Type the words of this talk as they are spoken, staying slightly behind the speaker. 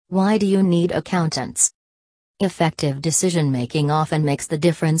Why do you need accountants? Effective decision-making often makes the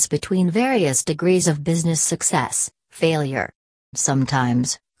difference between various degrees of business success, failure.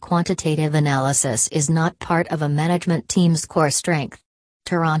 Sometimes, quantitative analysis is not part of a management team's core strength.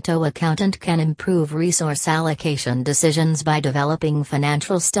 Toronto Accountant can improve resource allocation decisions by developing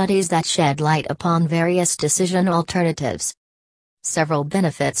financial studies that shed light upon various decision alternatives. Several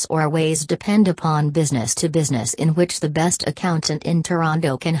benefits or ways depend upon business to business in which the best accountant in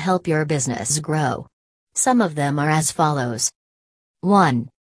Toronto can help your business grow. Some of them are as follows. 1.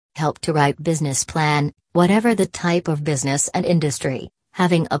 Help to write business plan. Whatever the type of business and industry,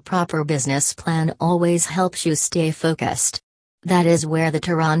 having a proper business plan always helps you stay focused. That is where the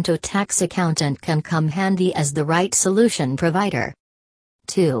Toronto tax accountant can come handy as the right solution provider.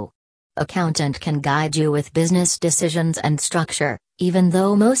 2. Accountant can guide you with business decisions and structure, even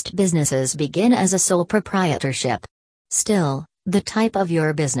though most businesses begin as a sole proprietorship. Still, the type of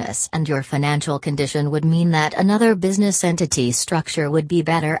your business and your financial condition would mean that another business entity structure would be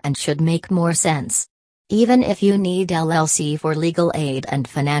better and should make more sense. Even if you need LLC for legal aid and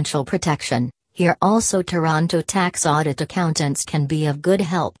financial protection, here also Toronto tax audit accountants can be of good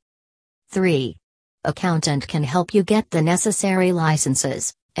help. 3. Accountant can help you get the necessary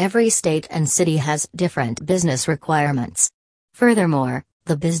licenses. Every state and city has different business requirements. Furthermore,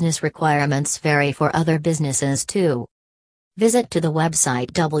 the business requirements vary for other businesses too. Visit to the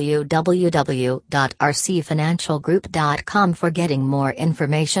website www.rcfinancialgroup.com for getting more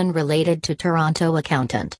information related to Toronto Accountant.